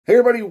Hey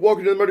everybody,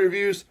 welcome to the Muddy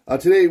Reviews.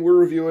 Today we're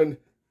reviewing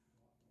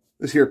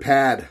this here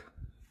pad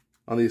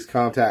on these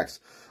Comtacs.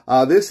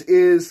 This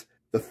is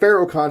the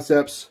Ferro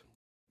Concepts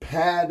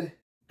pad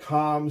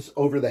comms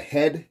over the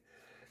head,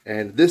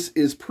 and this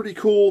is pretty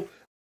cool.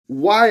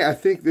 Why I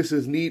think this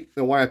is neat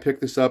and why I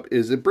picked this up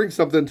is it brings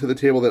something to the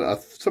table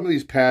that some of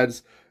these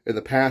pads in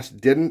the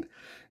past didn't.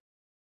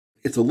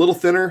 It's a little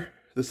thinner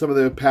than some of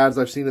the pads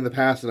I've seen in the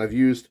past and I've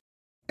used,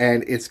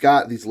 and it's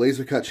got these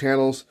laser cut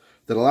channels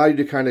that allow you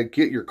to kind of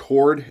get your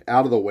cord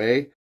out of the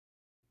way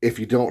if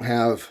you don't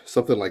have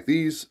something like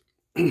these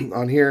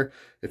on here.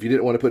 If you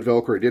didn't want to put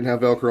Velcro or didn't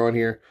have Velcro on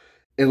here,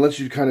 it lets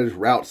you kind of just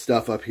route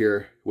stuff up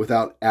here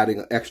without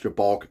adding extra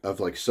bulk of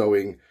like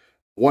sewing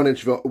one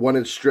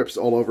inch strips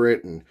all over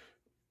it and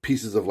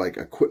pieces of like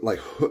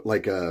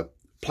a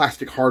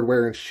plastic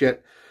hardware and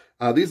shit.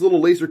 These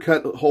little laser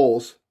cut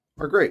holes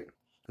are great,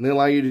 and they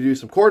allow you to do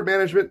some cord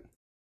management,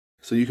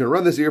 so you can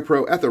run this Ear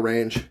Pro at the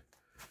range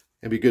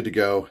and be good to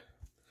go.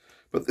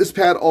 But this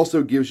pad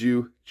also gives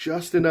you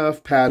just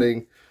enough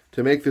padding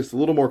to make this a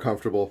little more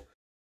comfortable,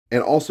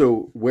 and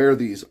also wear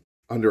these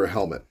under a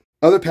helmet.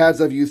 Other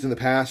pads I've used in the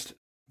past,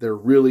 they're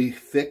really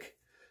thick,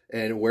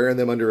 and wearing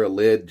them under a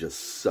lid just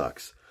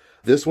sucks.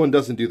 This one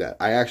doesn't do that.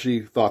 I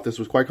actually thought this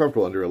was quite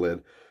comfortable under a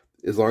lid.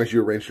 As long as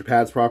you arrange your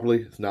pads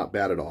properly, it's not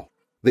bad at all.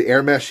 The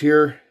air mesh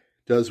here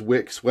does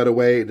wick sweat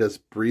away. It does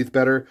breathe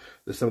better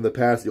than some of the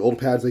pads. The old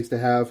pads I used to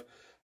have,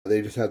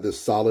 they just had this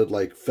solid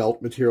like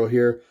felt material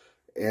here,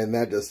 and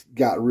that just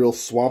got real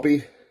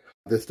swampy.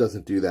 This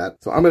doesn't do that.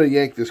 So I'm going to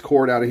yank this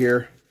cord out of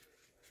here,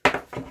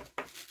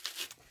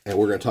 and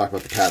we're going to talk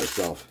about the pad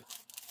itself.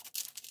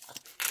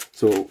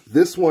 So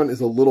this one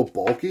is a little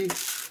bulky,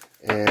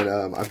 and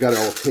I've got it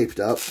all taped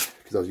up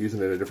because I was using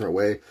it a different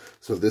way.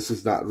 So this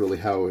is not really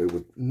how it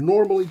would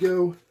normally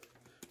go.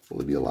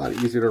 It'll be a lot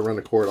easier to run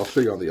the cord. I'll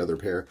show you on the other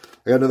pair.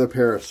 I got another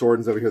pair of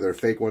Swordens over here. They're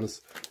fake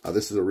ones.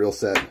 This is a real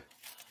set.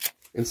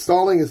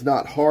 Installing is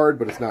not hard,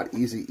 but it's not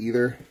easy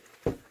either.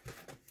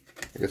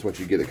 I guess once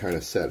you get it kind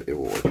of set, it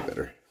will work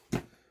better.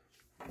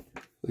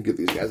 Let's get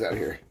these guys out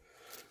here.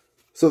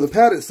 So the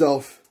pad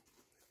itself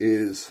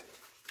is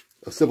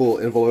a simple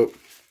envelope.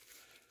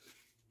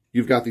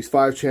 You've got these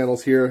 5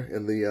 channels here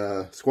in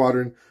the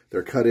squadron.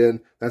 They're cut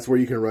in. That's where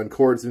you can run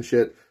cords and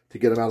shit to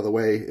get them out of the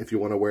way if you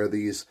want to wear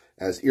these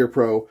as Ear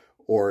Pro,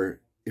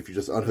 or if you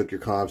just unhook your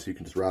comms, you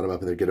can just route them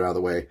up and then get them out of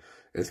the way.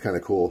 And it's kind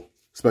of cool,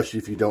 especially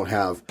if you don't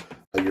have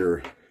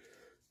your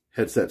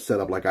headset set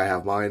up like I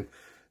have mine,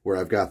 where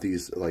I've got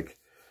these like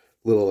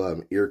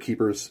little ear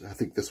keepers. I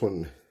think this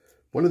one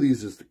of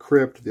these is the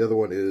Crypt, the other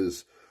one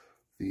is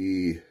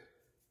the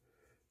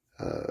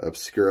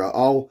Obscura.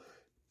 I'll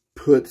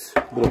put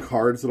little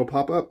cards that'll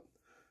pop up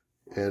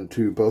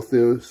into both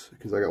those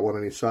because I got one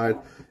on each side.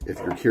 If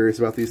you're curious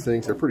about these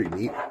things, they're pretty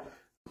neat.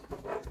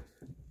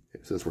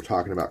 Since we're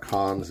talking about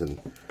comms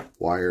and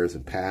wires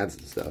and pads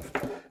and stuff,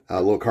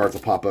 little cards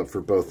will pop up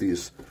for both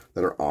these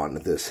that are on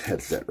this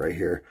headset right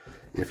here,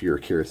 if you're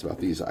curious about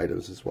these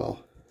items as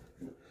well.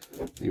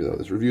 Even though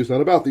this review is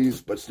not about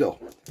these, but still.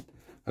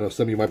 I know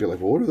some of you might be like,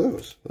 well, what are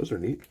those? Those are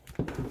neat.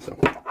 So,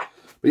 but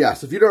yeah,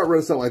 so if you don't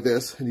run something like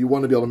this and you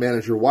want to be able to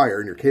manage your wire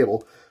and your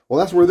cable, well,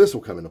 that's where this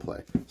will come into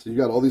play. So you've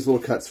got all these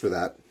little cuts for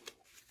that.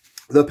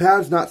 The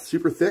pad's not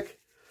super thick,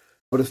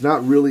 but it's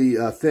not really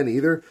thin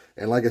either.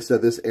 And like I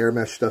said, this air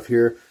mesh stuff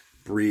here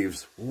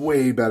breathes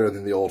way better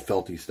than the old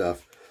felty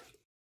stuff.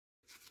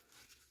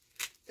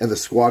 And the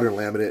Squadron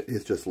laminate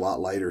is just a lot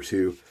lighter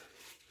too.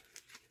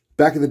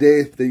 Back in the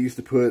day, they used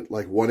to put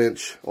like 1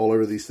 inch all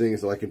over these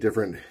things, like in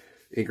different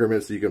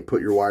increments, so you can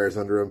put your wires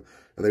under them.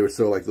 And they would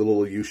sew like the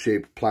little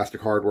U-shaped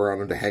plastic hardware on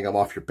them to hang them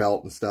off your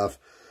belt and stuff.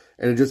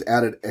 And it just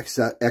added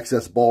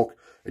excess bulk.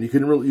 And you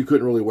couldn't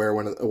really wear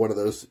one of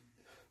those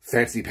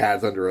fancy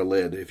pads under a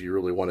lid if you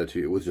really wanted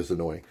to. It was just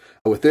annoying.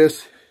 With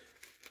this,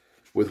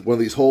 with one of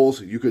these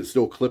holes, you could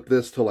still clip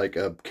this to like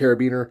a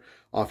carabiner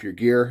off your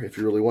gear if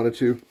you really wanted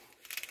to.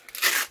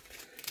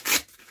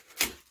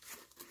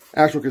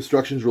 Actual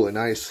construction is really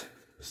nice.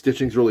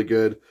 Stitching's really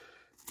good.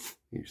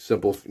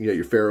 Simple, you got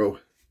your Ferro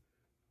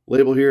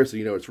label here, so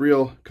you know it's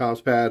real.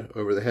 Comms pad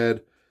over the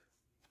head.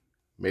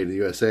 Made in the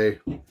USA.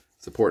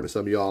 Supporting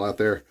some of y'all out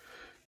there.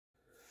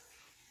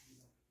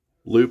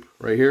 Loop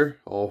right here,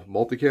 all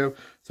multicam.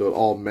 So it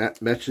all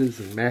matches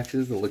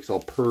and looks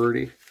all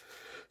pretty.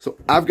 So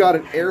I've got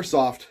an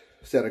Airsoft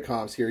set of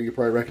comms here. You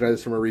probably recognize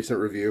this from a recent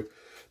review.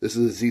 This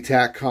is a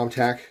ZTAC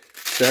Comtac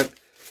set.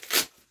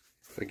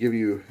 I give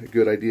you a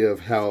good idea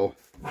of how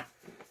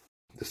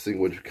this thing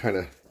would kind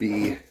of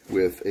be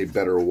with a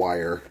better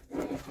wire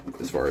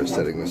as far as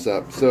setting this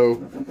up.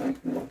 So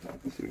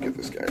let's see if we get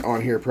this guy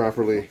on here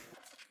properly.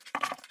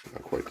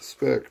 Not quite the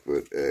spec,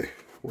 but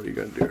what are you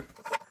going to do?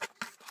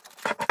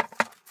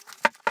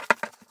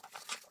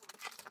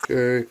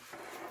 Okay,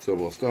 so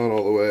almost done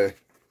all the way.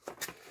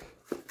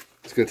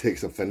 It's going to take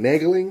some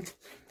finagling.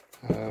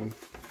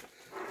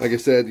 Like I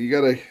said, you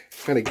got to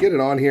kind of get it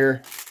on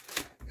here,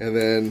 and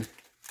then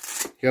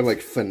you got to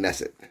like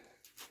finesse it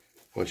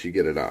once you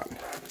get it on.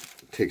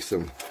 It takes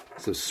some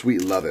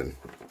sweet loving.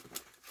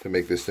 to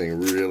make this thing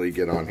really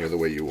get on here the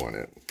way you want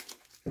it.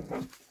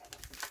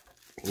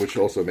 Which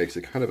also makes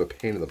it kind of a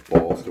pain in the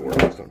balls to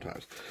work with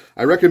sometimes.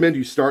 I recommend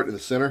you start in the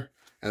center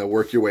and then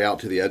work your way out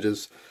to the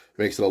edges. It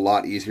makes it a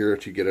lot easier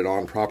to get it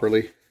on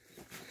properly.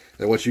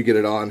 And once you get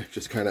it on,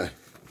 just kind of,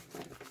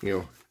 you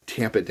know,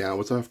 tamp it down.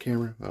 What's off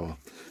camera? Oh, well.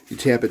 You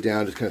tamp it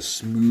down, just kind of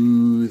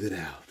smooth it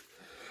out.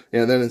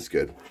 And then it's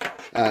good.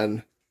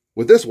 And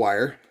with this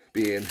wire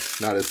being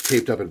not as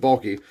taped up and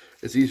bulky,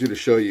 it's easier to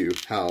show you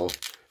how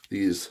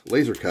these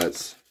laser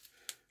cuts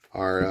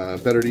are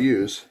better to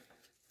use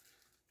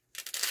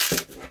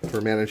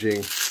for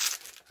managing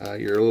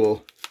your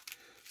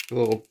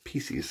little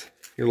pieces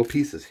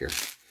here,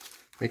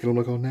 making them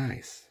look all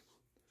nice.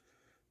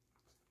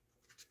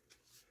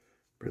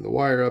 Bring the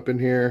wire up in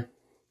here.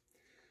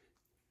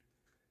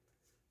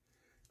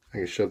 I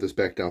can shove this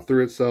back down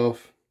through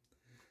itself.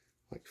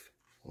 Like,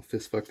 I'll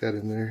fist fuck that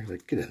in there.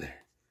 Like, get in there.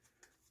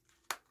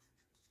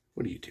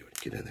 What are you doing?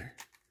 Get in there.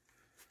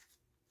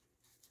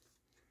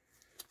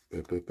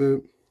 Boop, boop,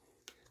 boop.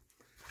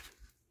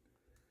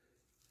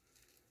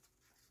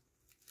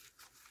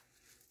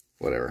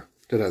 Whatever.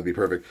 Doesn't have to be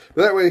perfect.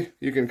 But that way,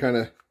 you can kind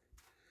of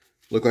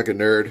look like a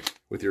nerd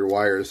with your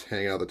wires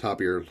hanging out the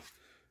top of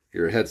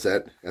your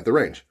headset at the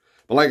range.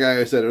 But like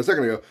I said a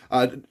second ago,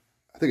 I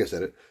think I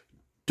said it,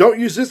 don't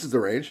use this as the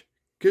range,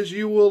 because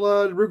you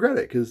will regret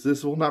it, because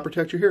this will not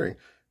protect your hearing,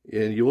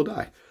 and you will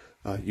die.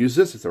 Use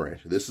this as the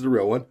range. This is the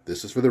real one.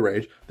 This is for the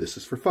range. This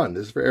is for fun.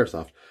 This is for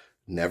airsoft.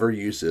 Never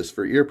use this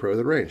for ear pro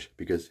the range,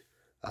 because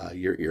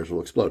your ears will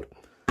explode.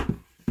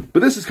 But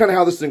this is kind of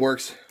how this thing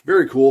works.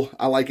 Very cool.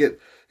 I like it.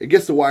 It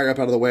gets the wire up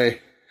out of the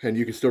way, and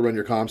you can still run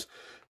your comms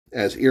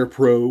as ear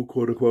pro,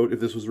 quote unquote,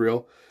 if this was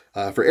real.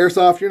 For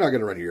airsoft, you're not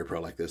going to run your ear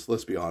pro like this.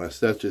 Let's be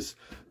honest. That's just,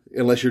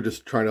 unless you're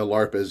just trying to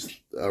LARP as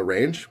a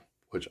range,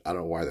 which I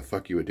don't know why the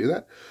fuck you would do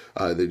that.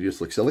 They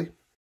just look silly.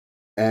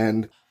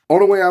 And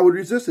only way I would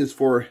use this is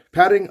for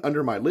padding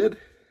under my lid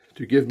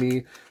to give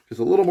me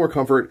just a little more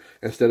comfort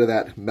instead of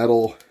that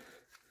metal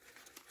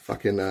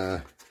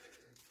fucking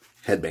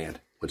headband,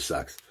 which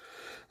sucks.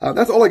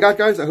 That's all I got,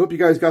 guys. I hope you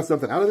guys got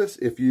something out of this.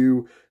 If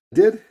you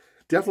did,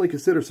 definitely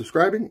consider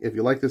subscribing if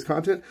you like this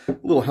content. A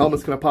little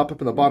helmet's going to pop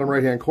up in the bottom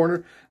right-hand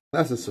corner.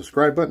 That's the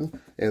subscribe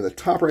button. And in the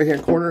top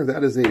right-hand corner,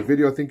 that is a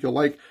video I think you'll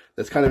like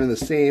that's kind of in the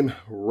same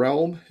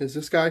realm as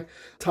this guy.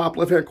 Top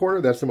left-hand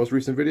corner, that's the most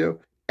recent video.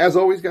 As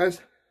always,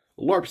 guys,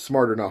 LARP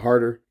smarter, not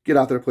harder. Get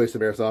out there, play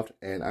some airsoft,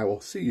 and I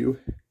will see you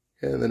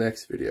in the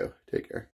next video. Take care.